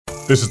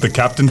This is the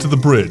captain to the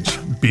bridge.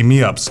 Beam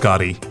me up,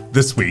 Scotty.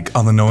 This week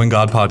on the Knowing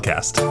God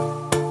podcast.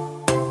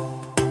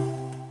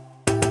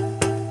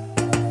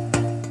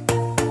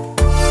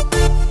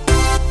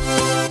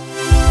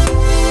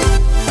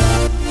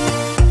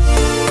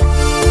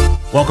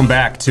 Welcome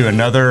back to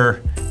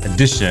another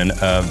edition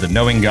of the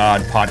Knowing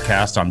God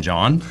podcast. I'm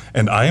John.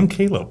 And I am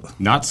Caleb.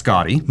 Not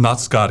Scotty.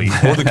 Not Scotty,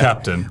 or the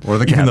captain. Or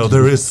the Even captain. though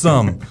there is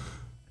some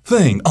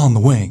thing on the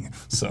wing.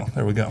 So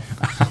there we go.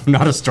 I'm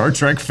not a Star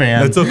Trek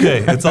fan. It's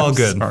okay. It's all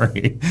good.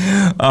 Sorry.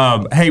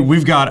 Hey,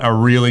 we've got a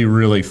really,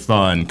 really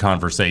fun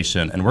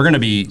conversation, and we're going to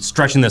be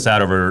stretching this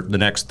out over the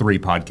next 3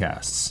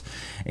 podcasts.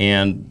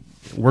 And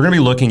we're going to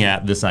be looking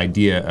at this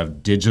idea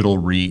of digital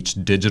reach,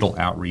 digital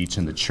outreach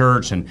in the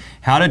church, and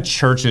how do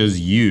churches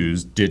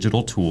use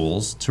digital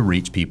tools to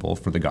reach people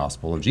for the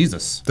gospel of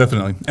Jesus?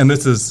 Definitely. And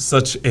this is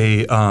such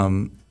a,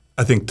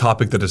 I think,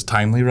 topic that is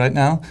timely right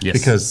now. Yes.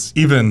 Because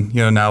even,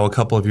 now a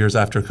couple of years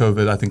after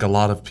COVID, I think a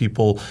lot of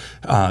people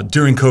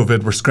during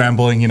COVID were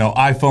scrambling,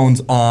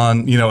 iPhones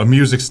on, a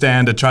music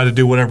stand to try to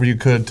do whatever you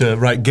could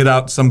to get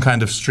out some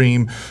kind of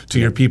stream to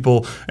your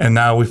people. And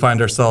now we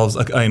find ourselves,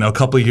 a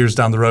couple of years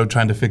down the road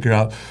trying to figure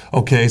out,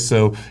 okay,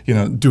 so,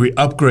 do we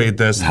upgrade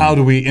this? How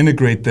do we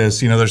integrate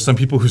this? There's some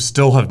people who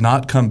still have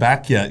not come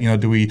back yet.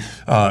 Do we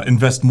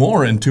invest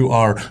more into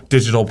our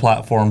digital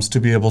platforms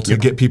to be able to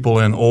get people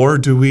in? Or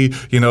do we,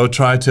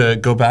 try to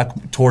go back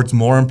towards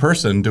more in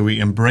person? Do we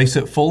embrace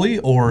it fully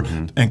or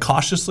and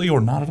cautiously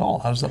or not at all?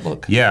 How does that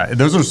look? Yeah,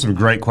 those are some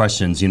great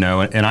questions, and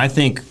I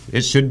think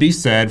it should be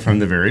said from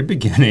the very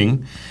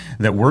beginning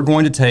that we're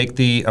going to take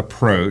the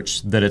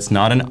approach that it's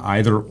not an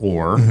either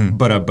or,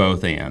 but a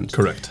both and.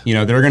 Correct.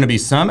 There are going to be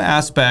some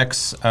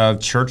aspects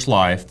of church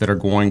life that are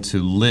going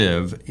to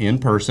live in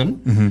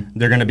person.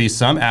 There are going to be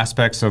some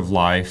aspects of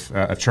life,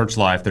 of church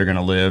life, that are going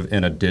to live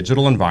in a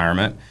digital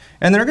environment.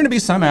 And there are going to be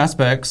some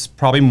aspects,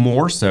 probably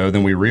more so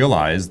than we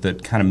realize,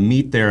 that kind of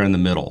meet there in the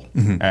middle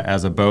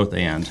as a both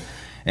and.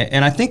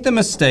 And I think the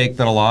mistake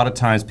that a lot of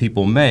times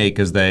people make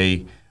is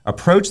they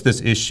approach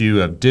this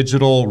issue of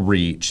digital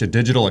reach, a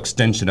digital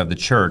extension of the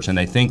church, and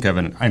they think of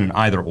an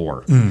either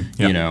or,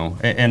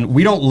 and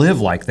we don't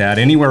live like that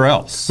anywhere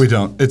else. We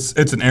don't. It's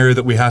an area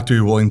that we have to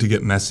be willing to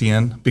get messy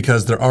in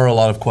because there are a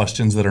lot of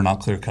questions that are not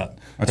clear cut.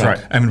 That's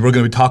right. I mean, we're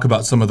going to talk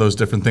about some of those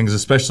different things,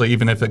 especially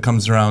even if it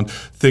comes around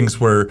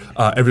things where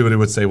everybody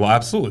would say, well,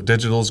 absolutely,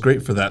 digital is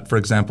great for that. For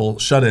example,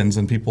 shut-ins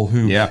and people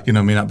who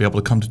may not be able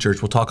to come to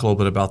church. We'll talk a little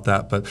bit about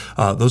that, but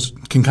those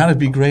can kind of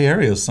be gray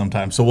areas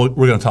sometimes. So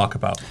we're going to talk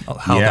about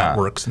how that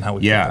works and how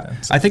we fit that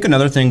in. So. I think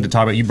another thing to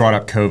talk about, you brought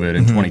up COVID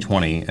in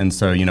 2020, and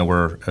so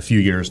we're a few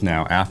years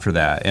now after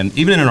that. And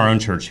even in our own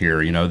church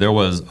here, there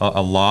was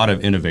a lot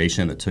of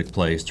innovation that took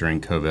place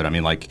during COVID. I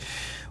mean,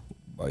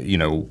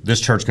 this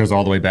church goes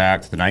all the way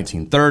back to the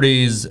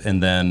 1930s,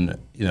 and then,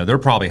 there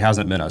probably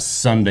hasn't been a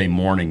Sunday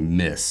morning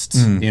missed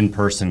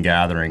in-person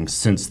gathering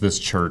since this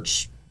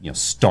church,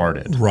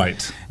 started.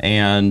 Right.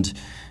 And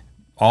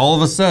all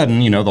of a sudden,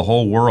 the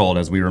whole world,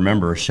 as we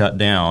remember, shut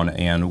down,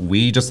 and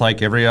we, just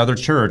like every other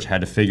church, had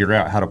to figure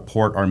out how to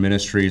port our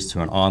ministries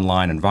to an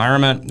online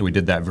environment. We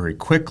did that very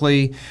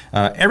quickly.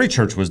 Every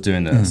church was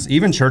doing this.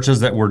 Even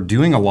churches that were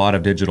doing a lot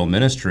of digital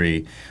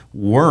ministry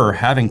were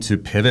having to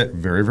pivot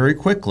very, very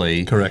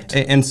quickly. Correct.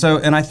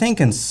 And I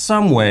think in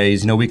some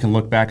ways, we can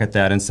look back at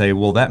that and say,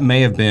 well, that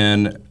may have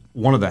been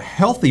one of the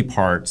healthy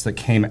parts that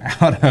came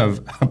out of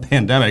a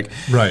pandemic,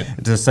 right,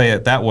 to say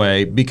it that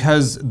way,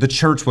 because the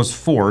church was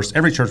forced,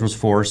 every church was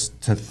forced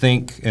to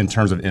think in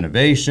terms of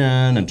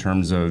innovation, in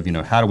terms of,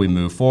 how do we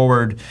move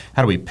forward?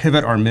 How do we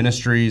pivot our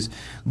ministries?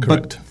 Correct.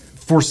 But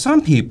for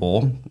some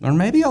people, or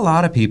maybe a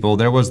lot of people,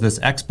 there was this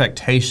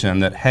expectation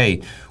that,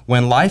 hey,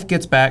 when life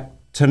gets back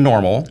to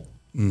normal,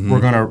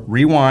 we're going to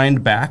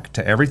rewind back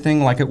to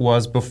everything like it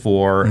was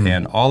before,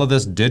 and all of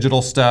this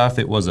digital stuff,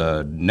 it was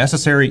a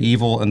necessary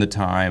evil in the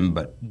time,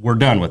 but we're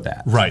done with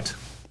that. Right.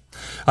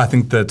 I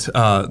think that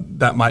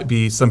that might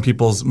be some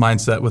people's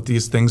mindset with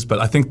these things, but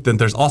I think that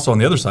there's also on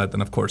the other side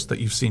then, of course, that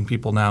you've seen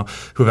people now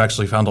who have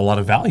actually found a lot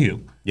of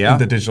value in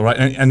the digital, right?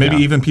 And maybe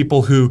even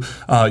people who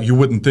you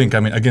wouldn't think. I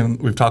mean, again,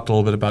 we've talked a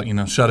little bit about,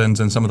 shut-ins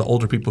and some of the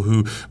older people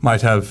who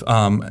might have,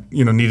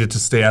 needed to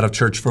stay out of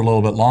church for a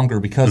little bit longer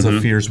because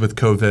of fears with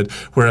COVID,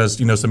 whereas,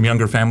 some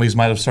younger families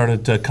might have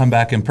started to come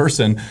back in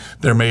person.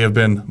 There may have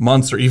been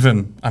months or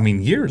even,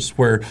 years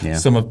where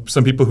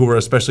some people who were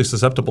especially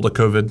susceptible to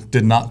COVID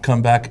did not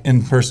come back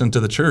in person to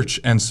the church.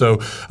 And so,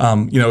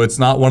 it's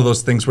not one of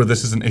those things where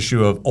this is an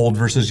issue of old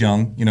versus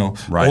young.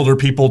 Right. Older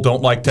people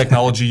don't like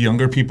technology,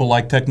 younger people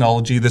like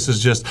technology. This is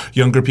just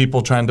younger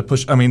people trying to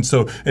push.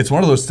 So it's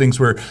one of those things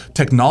where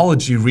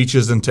technology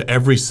reaches into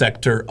every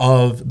sector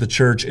of the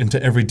church,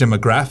 into every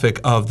demographic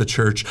of the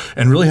church,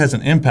 and really has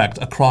an impact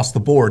across the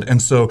board. And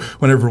so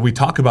whenever we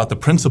talk about the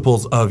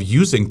principles of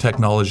using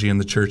technology in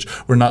the church,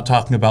 we're not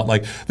talking about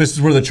this is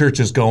where the church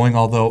is going,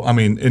 although,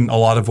 in a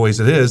lot of ways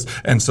it is.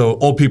 And so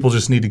old people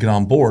just need to get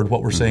on board.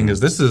 What we're saying is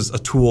this is a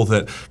tool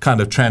that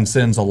kind of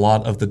transcends a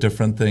lot of the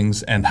different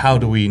things, and how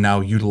do we now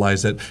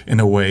utilize it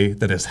in a way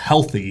that is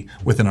healthy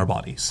within our body?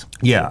 bodies.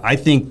 Yeah, I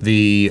think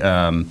the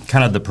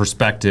kind of the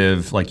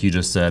perspective, like you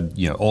just said,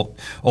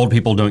 old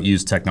people don't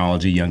use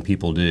technology, young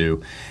people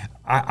do.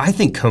 I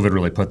think COVID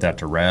really put that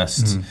to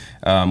rest.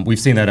 We've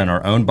seen that in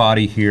our own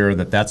body here,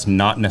 that's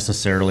not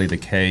necessarily the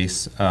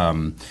case.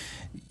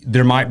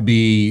 There might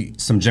be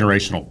some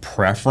generational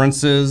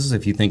preferences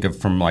if you think of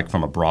from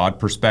a broad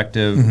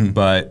perspective,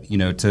 but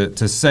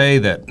to say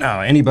that no,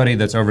 anybody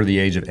that's over the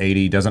age of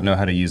 80 doesn't know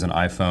how to use an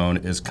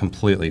iPhone is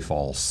completely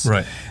false.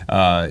 Right.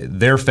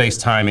 They're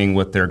FaceTiming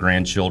with their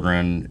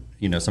grandchildren.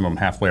 Some of them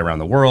halfway around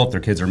the world.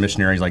 Their kids are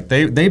missionaries. Like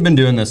they've been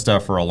doing this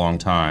stuff for a long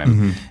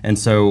time, and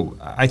so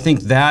I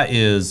think that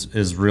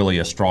is really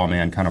a straw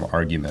man kind of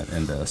argument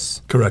in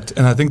this. Correct,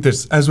 and I think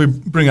this, as we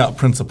bring out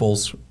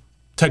principles,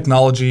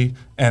 technology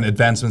and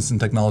advancements in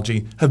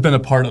technology have been a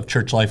part of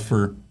church life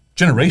for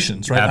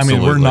generations, right? Absolutely. I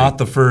mean, we're not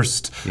the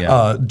first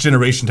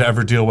generation to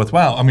ever deal with,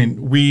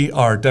 we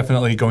are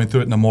definitely going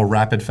through it in a more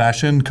rapid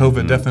fashion.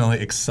 COVID definitely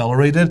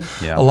accelerated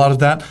a lot of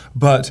that,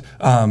 but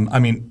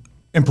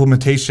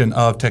implementation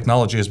of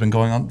technology has been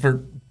going on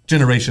for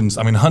generations,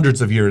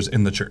 hundreds of years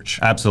in the church.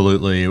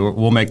 Absolutely.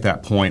 We'll make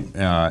that point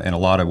in a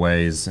lot of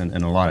ways and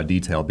in a lot of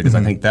detail, because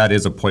I think that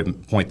is a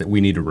point that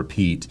we need to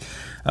repeat.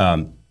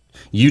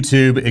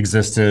 YouTube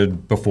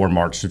existed before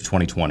March of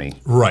 2020.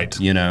 Right.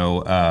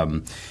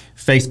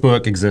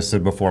 Facebook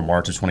existed before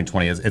March of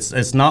 2020.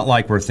 It's not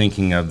like we're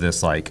thinking of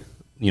this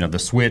the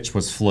switch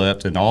was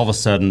flipped and all of a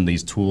sudden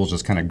these tools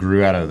just kind of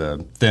grew out of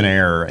the thin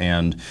air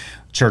and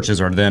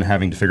churches are then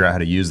having to figure out how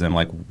to use them.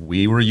 Like,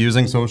 we were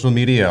using social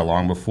media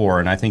long before,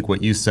 and I think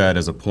what you said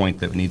is a point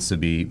that needs to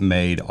be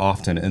made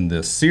often in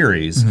this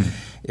series,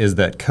 is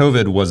that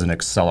COVID was an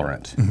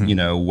accelerant,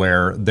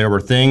 where there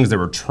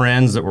were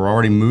trends that were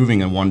already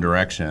moving in one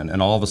direction, and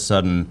all of a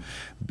sudden,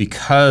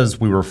 because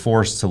we were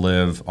forced to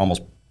live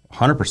almost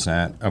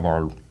 100% of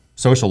our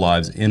social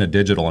lives in a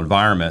digital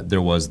environment,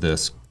 there was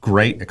this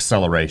great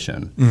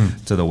acceleration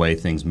to the way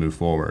things move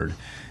forward.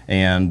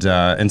 And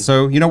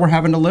so, we're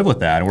having to live with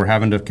that, and we're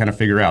having to kind of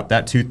figure out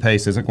that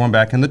toothpaste isn't going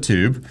back in the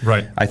tube.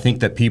 Right. I think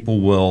that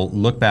people will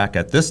look back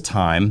at this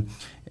time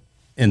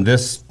in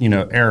this,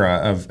 era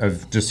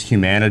of just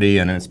humanity,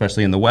 and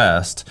especially in the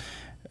West,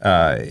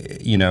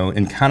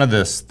 in kind of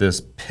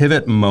this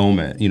pivot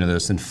moment,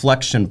 this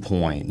inflection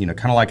point,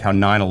 kind of like how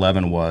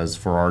 9/11 was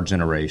for our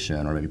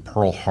generation, or maybe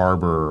Pearl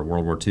Harbor or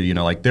World War II.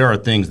 There are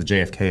things, the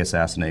JFK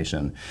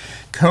assassination.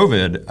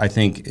 COVID, I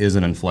think, is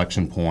an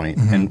inflection point,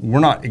 and we're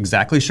not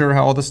exactly sure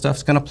how all this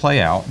stuff's going to play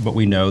out, but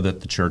we know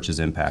that the church is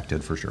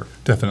impacted for sure.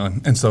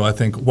 Definitely. And so I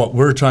think what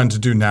we're trying to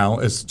do now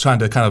is trying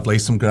to kind of lay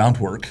some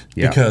groundwork,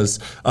 because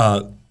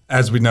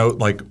as we know,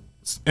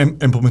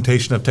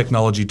 implementation of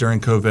technology during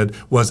COVID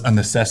was a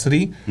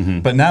necessity,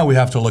 but now we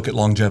have to look at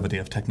longevity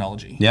of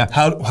technology. Yeah.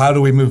 How do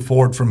we move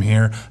forward from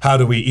here? How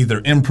do we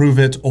either improve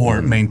it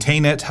or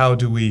maintain it? How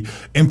do we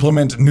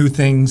implement new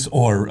things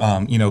or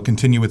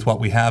continue with what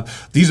we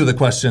have? These are the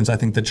questions I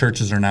think the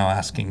churches are now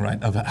asking,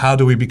 right? Of how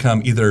do we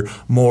become either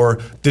more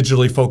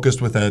digitally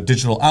focused with a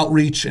digital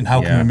outreach, and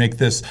how can we make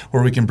this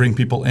where we can bring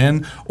people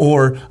in,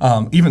 or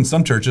even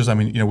some churches.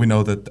 We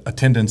know that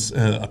attendance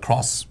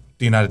across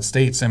the United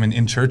States,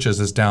 in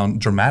churches is down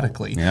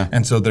dramatically. Yeah.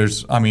 And so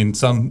there's,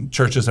 some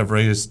churches have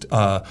raised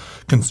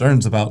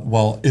concerns about,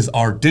 is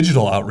our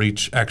digital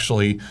outreach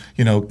actually,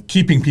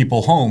 keeping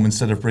people home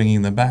instead of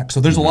bringing them back?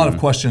 So there's a lot of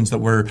questions that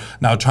we're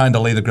now trying to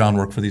lay the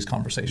groundwork for these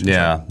conversations.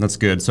 Yeah, that's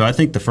good. So I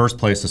think the first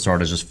place to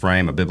start is just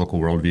frame a biblical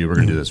worldview. We're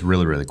going to do this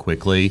really, really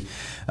quickly.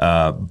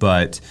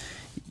 But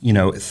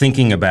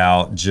thinking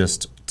about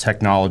just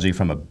technology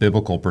from a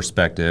biblical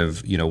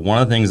perspective,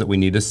 one of the things that we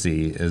need to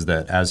see is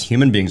that as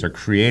human beings are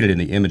created in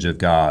the image of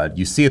God,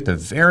 you see at the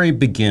very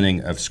beginning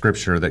of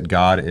Scripture that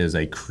God is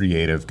a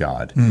creative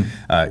God.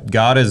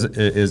 God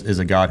is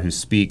a God who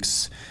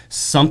speaks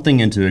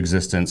something into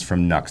existence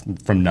from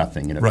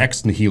nothing.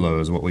 Ex nihilo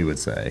is what we would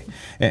say.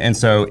 And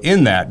so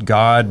in that,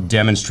 God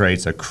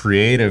demonstrates a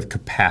creative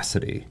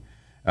capacity,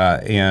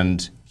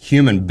 and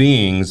human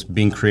beings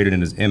being created in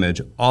his image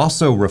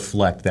also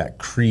reflect that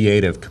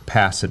creative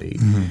capacity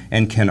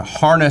and can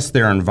harness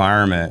their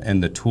environment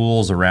and the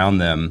tools around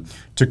them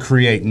to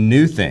create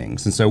new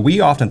things. And so we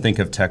often think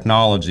of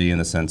technology in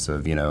the sense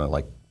of,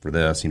 like for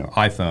this,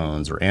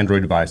 iPhones or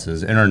Android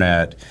devices,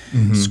 internet,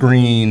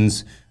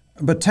 screens.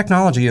 But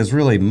technology is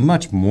really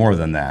much more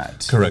than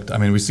that. Correct.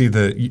 We see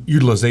the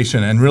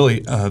utilization and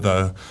really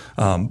the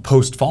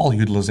post-fall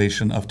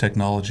utilization of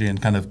technology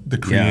and kind of the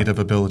creative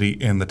ability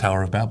in the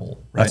Tower of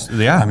Babel, right?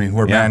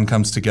 Where man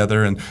comes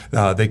together and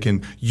they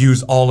can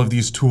use all of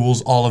these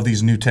tools, all of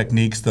these new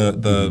techniques,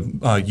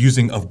 the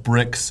using of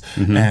bricks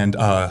and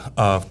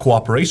of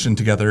cooperation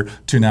together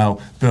to now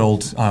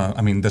build,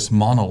 this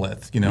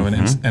monolith,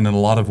 and in a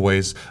lot of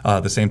ways,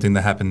 the same thing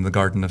that happened in the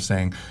Garden of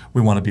saying,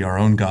 we want to be our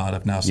own God,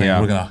 of now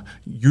saying we're going to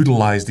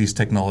utilize these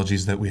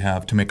technologies that we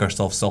have to make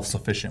ourselves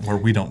self-sufficient, where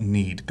we don't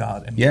need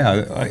God anymore.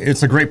 Yeah,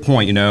 it's a great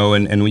point,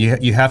 and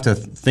you have to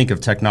think of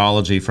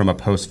technology from a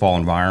post-fall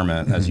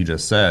environment, as you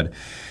just said.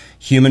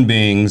 human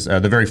beings, the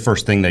very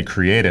first thing they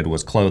created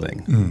was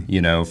clothing,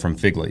 from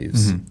fig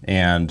leaves.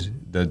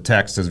 And the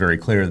text is very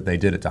clear that they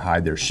did it to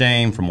hide their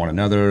shame from one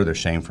another, their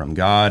shame from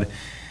God.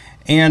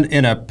 And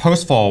in a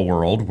post-fall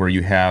world where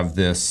you have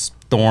this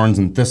thorns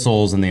and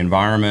thistles in the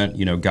environment,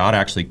 God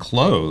actually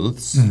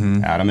clothes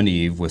Adam and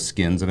Eve with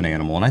skins of an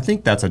animal. And I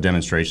think that's a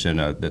demonstration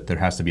that there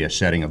has to be a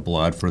shedding of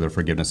blood for the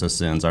forgiveness of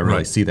sins. I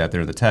really see that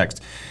there in the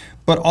text.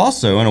 But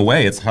also, in a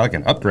way, it's like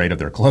an upgrade of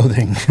their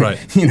clothing. Right.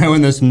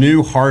 In this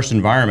new harsh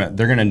environment,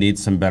 they're going to need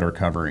some better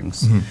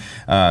coverings.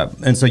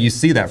 And so you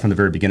see that from the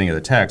very beginning of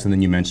the text. And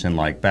then you mentioned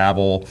like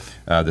Babel,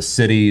 the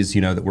cities,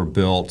 that were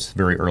built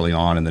very early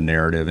on in the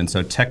narrative. And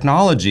so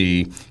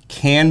technology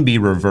can be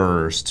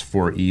reversed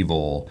for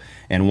evil.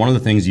 And one of the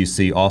things you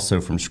see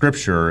also from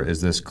Scripture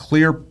is this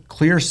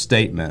clear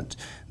statement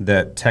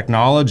that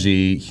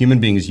human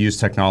beings use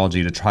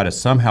technology to try to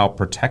somehow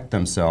protect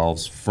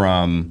themselves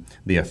from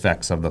the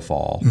effects of the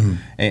fall.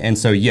 And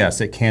so, yes,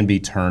 it can be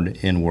turned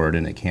inward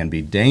and it can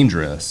be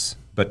dangerous,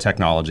 but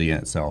technology in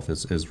itself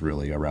is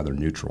really a rather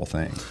neutral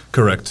thing.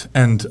 Correct.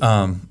 And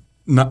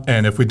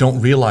and if we don't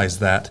realize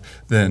that,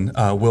 then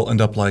we'll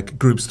end up like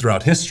groups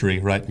throughout history,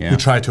 right? Yeah. Who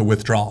try to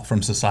withdraw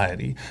from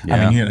society. Yeah.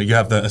 I mean, you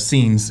have the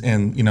Essenes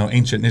in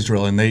ancient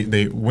Israel, and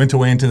they went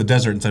away into the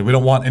desert and said, we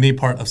don't want any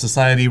part of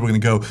society. We're going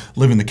to go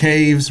live in the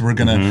caves. We're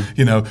going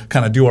to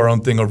kind of do our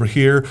own thing over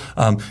here.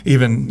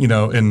 Even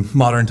in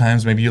modern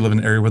times, maybe you live in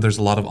an area where there's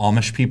a lot of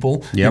Amish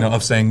people.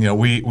 Of saying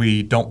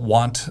we don't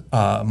want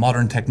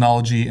modern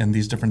technology and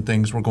these different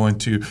things. We're going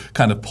to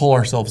kind of pull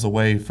ourselves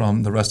away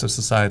from the rest of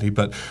society.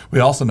 But we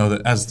also know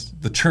that as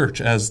the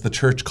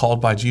church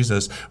called by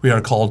Jesus, we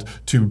are called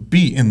to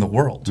be in the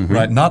world,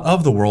 right? Not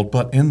of the world,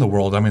 but in the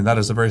world. I mean, that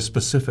is a very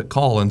specific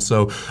call. And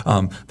so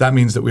that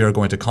means that we are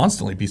going to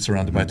constantly be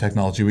surrounded by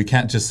technology. We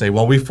can't just say,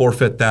 well, we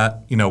forfeit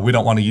that. We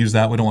don't want to use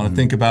that. We don't want to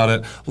think about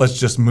it. Let's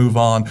just move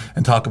on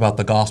and talk about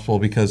the gospel,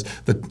 because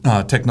the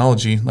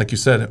technology, like you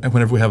said,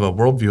 whenever we have a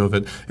worldview of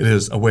it, it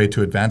is a way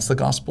to advance the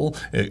gospel.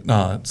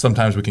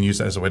 Sometimes we can use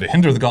it as a way to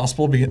hinder the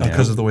gospel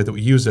because of the way that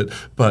we use it,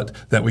 but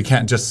that we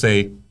can't just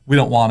say, we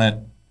don't want it,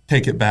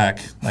 take it back,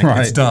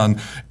 it's done,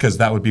 because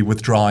that would be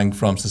withdrawing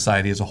from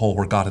society as a whole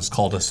where God has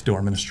called us to do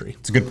our ministry.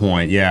 It's a good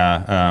point,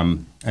 yeah.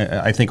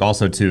 I think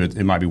also, too,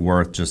 it might be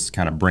worth just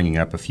kind of bringing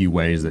up a few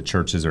ways that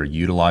churches are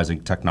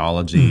utilizing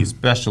technology,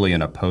 especially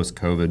in a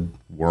post-COVID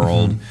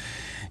world.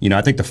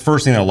 I think the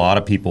first thing that a lot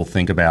of people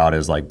think about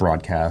is like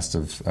broadcast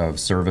of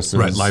services.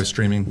 Right, live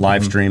streaming.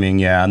 Live streaming,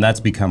 yeah, and that's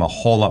become a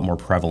whole lot more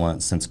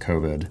prevalent since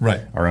COVID.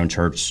 Right. Our own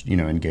church,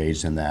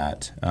 engaged in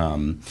that.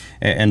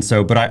 And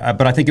so, but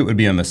I think it would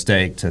be a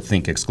mistake to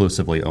think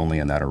exclusively only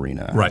in that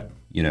arena. Right.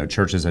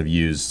 Churches have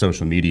used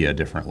social media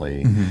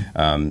differently.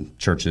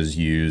 Churches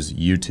use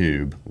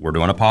YouTube. We're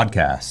doing a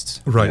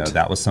podcast. Right.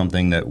 That was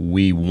something that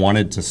we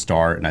wanted to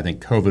start, and I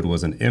think COVID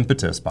was an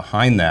impetus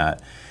behind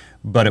that.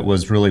 But it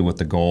was really with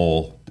the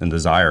goal and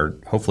desire,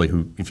 hopefully,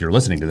 if you're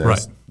listening to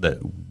this, that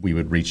we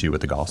would reach you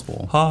with the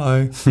gospel.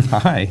 Hi.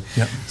 Hi.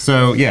 Yep.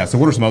 So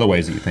what are some other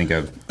ways that you think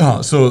of?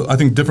 So I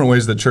think different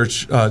ways that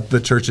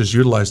churches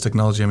utilize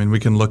technology. I mean, we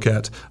can look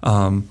at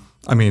a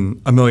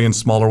million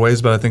smaller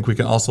ways, but I think we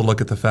can also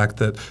look at the fact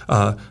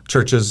that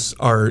churches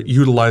are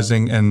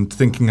utilizing and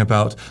thinking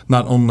about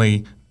not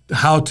only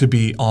how to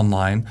be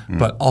online,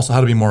 but also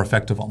how to be more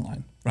effective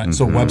online. Right.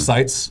 So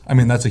websites,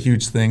 that's a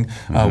huge thing.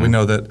 We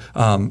know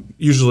that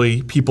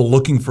usually people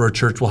looking for a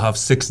church will have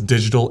 6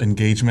 digital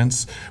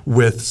engagements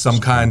with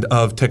some kind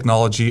of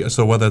technology.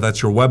 So whether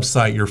that's your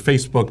website, your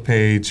Facebook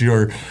page,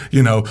 your,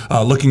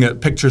 looking at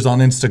pictures on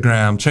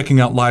Instagram, checking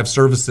out live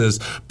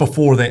services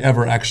before they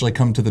ever actually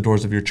come to the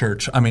doors of your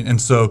church. And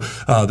so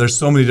there's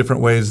so many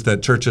different ways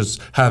that churches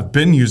have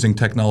been using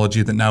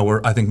technology that now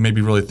we're, I think,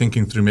 maybe really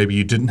thinking through. Maybe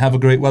you didn't have a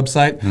great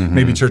website.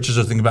 Maybe churches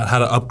are thinking about how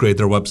to upgrade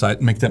their website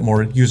and make that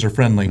more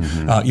user-friendly.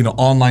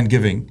 Online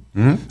giving,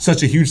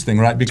 such a huge thing,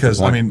 right? Because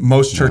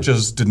most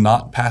churches did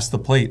not pass the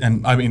plate,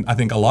 and I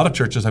think a lot of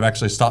churches have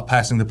actually stopped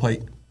passing the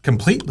plate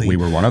completely. We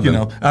were one of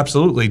them.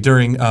 Absolutely,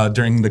 during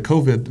the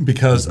COVID,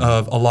 because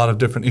of a lot of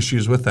different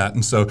issues with that.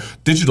 And so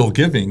digital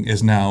giving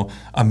is now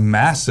a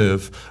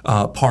massive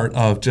part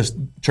of just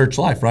church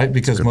life, right?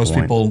 Because most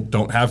people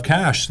don't have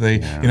cash. They,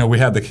 we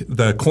had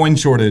the coin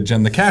shortage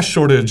and the cash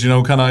shortage,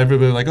 kind of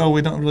everybody like, oh,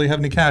 we don't really have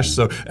any cash.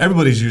 So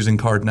everybody's using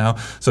card now.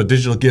 So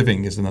digital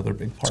giving is another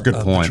big part of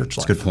the church life.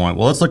 That's a good point.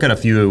 Well, let's look at a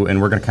few,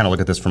 and we're going to kind of look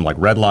at this from like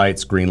red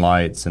lights, green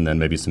lights, and then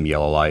maybe some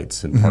yellow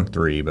lights in part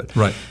 3. But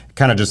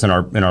kind of just in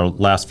our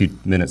last few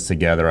minutes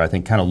together, I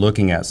think kind of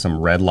looking at some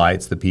red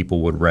lights that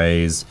people would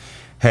raise.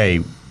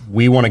 Hey,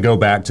 we want to go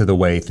back to the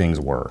way things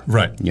were.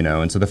 Right.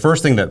 And so the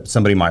first thing that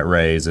somebody might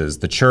raise is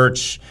the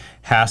church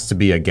has to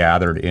be a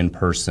gathered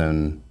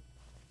in-person,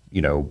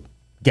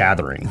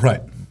 gathering.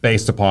 Right.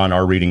 Based upon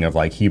our reading of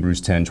like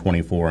Hebrews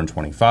 10:24 and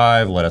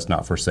 25, let us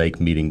not forsake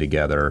meeting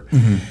together.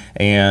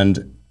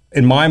 And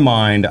in my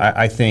mind,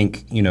 I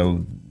think,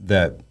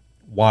 that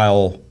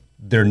while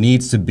there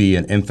needs to be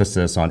an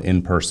emphasis on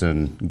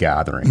in-person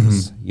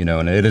gatherings,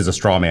 and it is a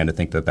straw man to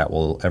think that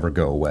will ever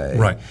go away.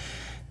 Right.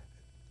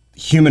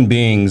 Human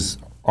beings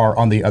are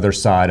on the other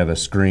side of a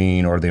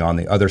screen or on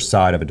the other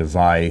side of a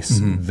device,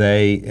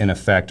 they in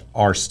effect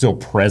are still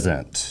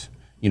present.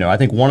 I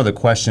think one of the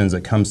questions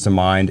that comes to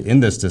mind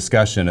in this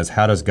discussion is,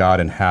 how does God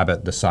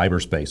inhabit the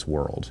cyberspace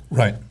world?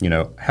 Right.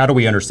 How do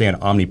we understand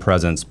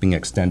omnipresence being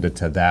extended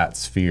to that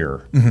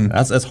sphere?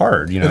 That's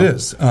hard. It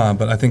is.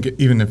 But I think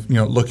even if,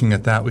 looking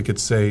at that, we could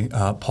say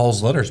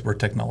Paul's letters were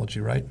technology,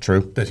 right?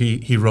 True. That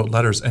he wrote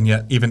letters, and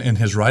yet even in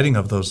his writing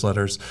of those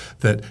letters,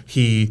 that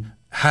he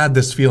had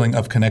this feeling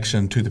of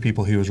connection to the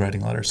people he was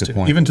writing letters to.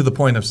 Point. Even to the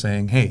point of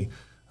saying, hey,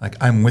 like,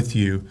 I'm with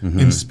you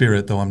in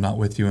spirit, though I'm not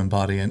with you in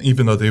body. And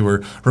even though they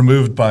were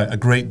removed by a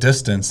great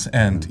distance,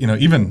 and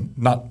even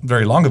not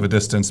very long of a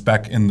distance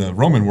back in the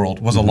Roman world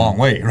was a long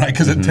way, right?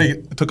 Because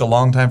it took a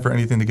long time for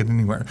anything to get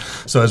anywhere.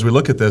 So as we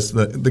look at this,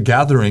 the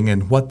gathering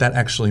and what that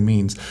actually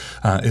means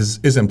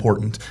is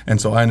important. And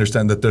so I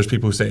understand that there's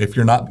people who say, if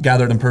you're not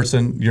gathered in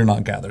person, you're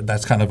not gathered.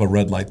 That's kind of a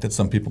red light that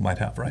some people might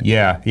have, right?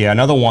 Yeah.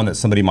 Another one that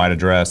somebody might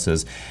address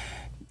is,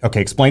 okay,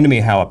 explain to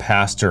me how a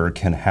pastor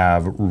can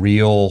have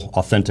real,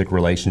 authentic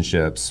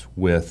relationships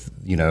with,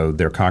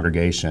 their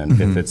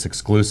congregation if it's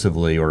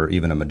exclusively or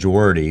even a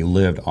majority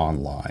lived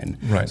online.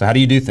 Right. So how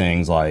do you do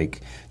things like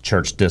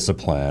church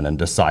discipline and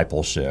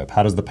discipleship?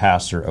 How does the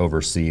pastor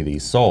oversee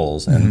these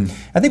souls? And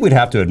I think we'd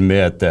have to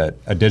admit that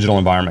a digital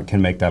environment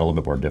can make that a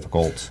little bit more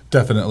difficult.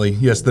 Definitely.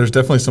 Yes, there's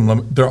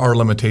definitely there are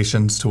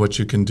limitations to what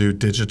you can do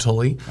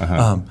digitally.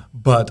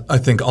 But I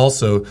think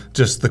also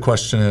just the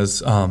question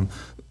is,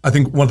 I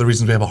think one of the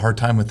reasons we have a hard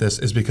time with this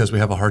is because we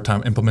have a hard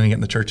time implementing it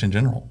in the church in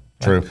general.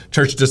 Right? True.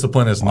 Church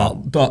discipline is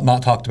not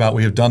talked about.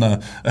 We have done a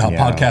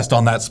podcast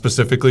on that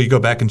specifically. You go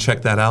back and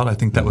check that out. I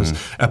think that was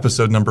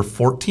episode number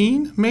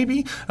 14,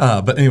 maybe.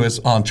 But anyways,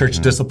 on church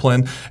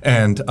discipline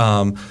and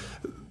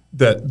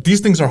that these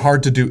things are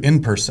hard to do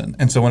in person.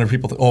 And so when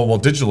people think, oh, well,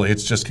 digitally,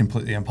 it's just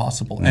completely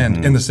impossible.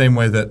 And in the same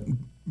way that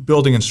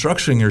building and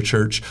structuring your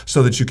church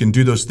so that you can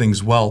do those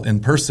things well in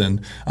person,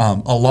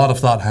 a lot of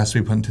thought has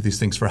to be put into these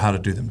things for how to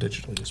do them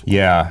digitally as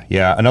well.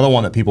 Yeah. Another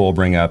one that people will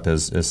bring up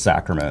is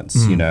sacraments,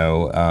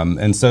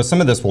 and so some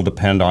of this will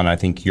depend on, I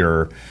think,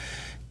 your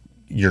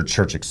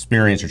church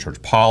experience, your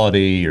church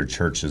polity, your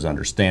church's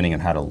understanding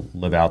and how to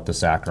live out the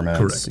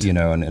sacraments, Correct.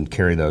 and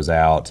carry those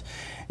out.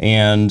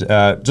 And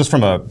just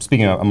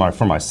speaking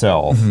for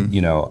myself,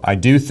 I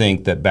do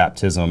think that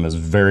baptism is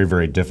very,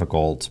 very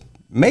difficult.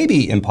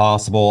 Maybe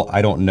impossible,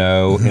 I don't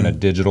know, in a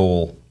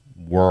digital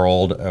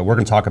world. We're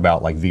going to talk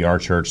about like VR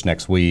Church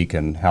next week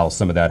and how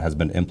some of that has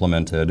been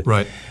implemented.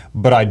 Right.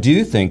 But I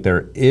do think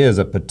there is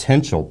a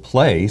potential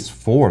place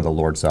for the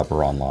Lord's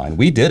Supper online.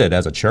 We did it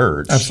as a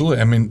church. Absolutely.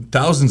 I mean,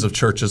 thousands of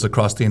churches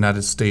across the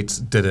United States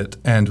did it.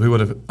 And we would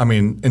have,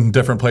 in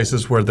different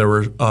places where there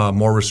were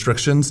more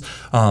restrictions,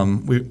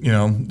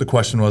 the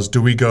question was,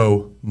 do we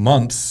go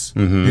months,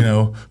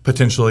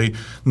 potentially,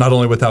 not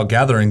only without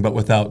gathering, but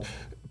without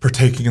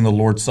partaking in the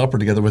Lord's Supper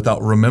together,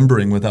 without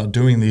remembering, without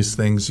doing these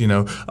things,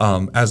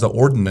 as an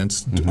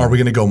ordinance? Are we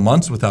going to go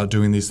months without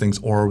doing these things,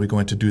 or are we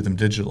going to do them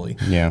digitally?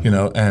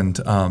 Yeah. And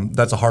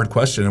that's a hard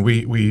question. And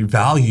we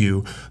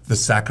value the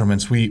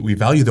sacraments. We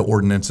value the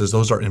ordinances.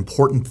 Those are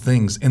important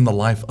things in the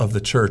life of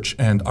the church.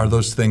 And are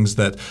those things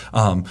that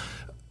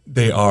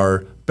they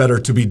are better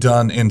to be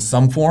done in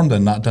some form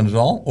than not done at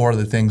all, or are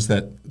the things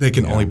that they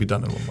can only be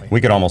done in one way?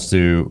 We could almost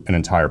do an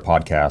entire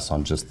podcast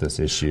on just this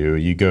issue.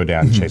 You go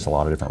down and chase a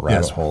lot of different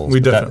rabbit holes. We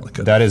definitely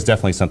could. That is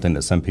definitely something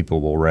that some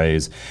people will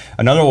raise.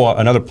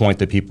 Another point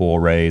that people will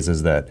raise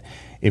is that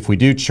if we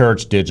do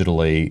church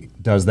digitally,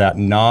 does that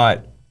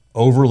not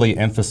overly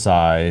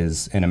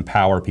emphasize and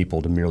empower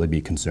people to merely be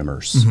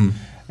consumers?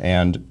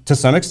 And to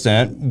some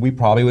extent, we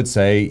probably would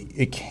say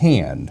it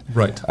can.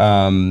 Right.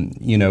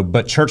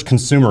 But church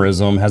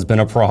consumerism has been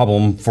a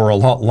problem for a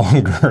lot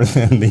longer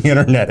than the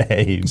internet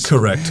age.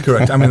 Correct.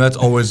 That's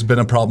always been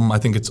a problem. I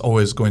think it's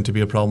always going to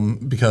be a problem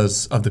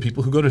because of the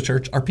people who go to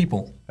church are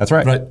people. That's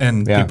right. Right.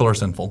 And people are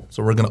sinful.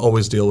 So we're going to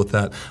always deal with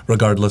that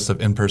regardless of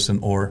in person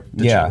or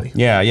digitally.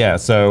 Yeah.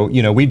 So,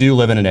 we do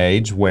live in an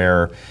age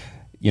where,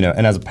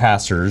 and as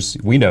pastors,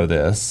 we know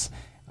this.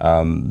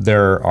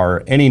 There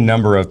are any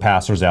number of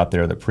pastors out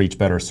there that preach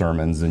better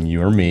sermons than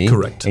you or me.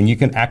 Correct. And you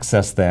can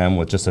access them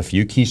with just a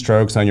few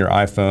keystrokes on your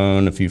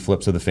iPhone, a few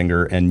flips of the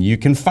finger, and you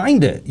can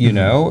find it,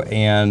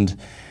 and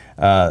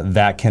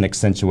that can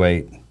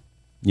accentuate,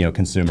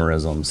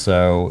 consumerism.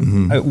 So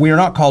we are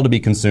not called to be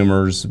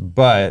consumers,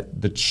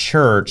 but the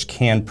church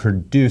can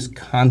produce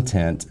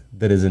content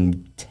that is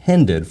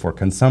intended for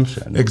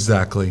consumption.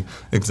 Exactly.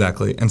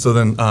 And so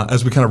then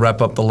as we kind of wrap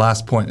up, the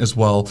last point as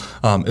well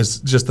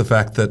is just the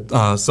fact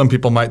that some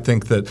people might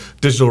think that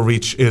digital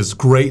reach is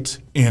great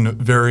in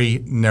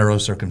very narrow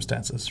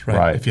circumstances,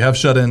 right? If you have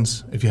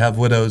shut-ins, if you have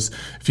widows,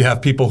 if you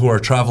have people who are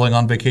traveling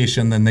on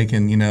vacation, then they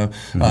can,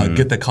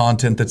 get the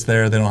content that's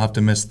there. They don't have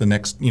to miss the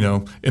next,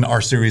 in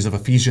our series of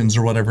Ephesians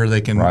or whatever,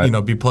 they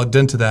can, be plugged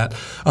into that.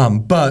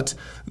 But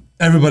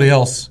everybody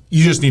else,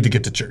 you just need to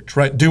get to church,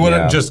 right? Do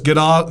what, just get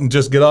off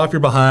your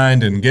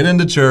behind and get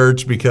into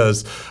church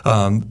because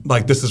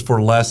like this is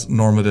for less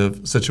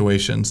normative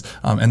situations.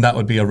 And that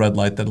would be a red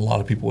light that a lot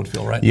of people would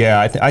feel, right?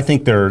 Yeah, I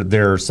think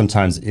there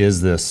sometimes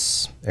is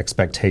this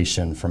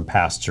expectation from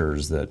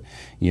pastors that,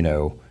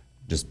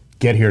 just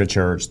get here to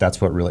church. That's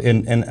what really,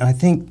 and I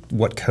think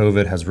what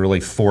COVID has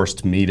really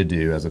forced me to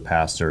do as a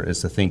pastor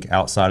is to think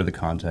outside of the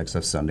context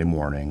of Sunday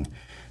morning,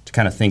 to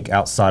kind of think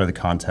outside of the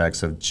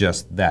context of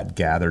just that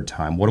gathered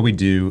time. What do we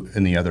do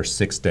in the other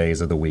 6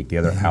 days of the week, the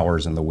other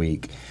hours in the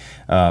week?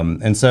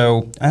 And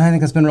so I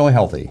think that's been really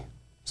healthy.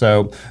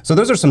 So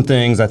those are some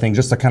things I think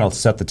just to kind of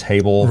set the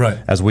table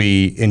as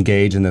we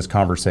engage in this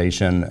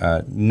conversation.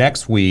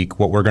 Next week,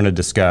 what we're going to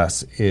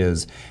discuss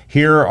is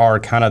here are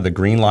kind of the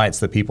green lights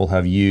that people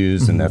have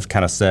used and have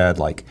kind of said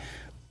like,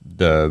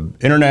 the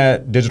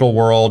internet, digital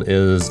world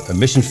is a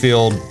mission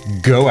field,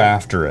 go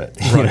after it,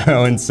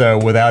 and so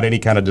without any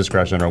kind of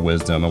discretion or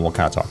wisdom, and we'll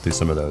kind of talk through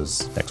some of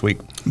those next week.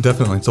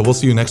 Definitely. So we'll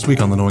see you next week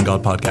on the Knowing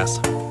God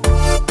podcast.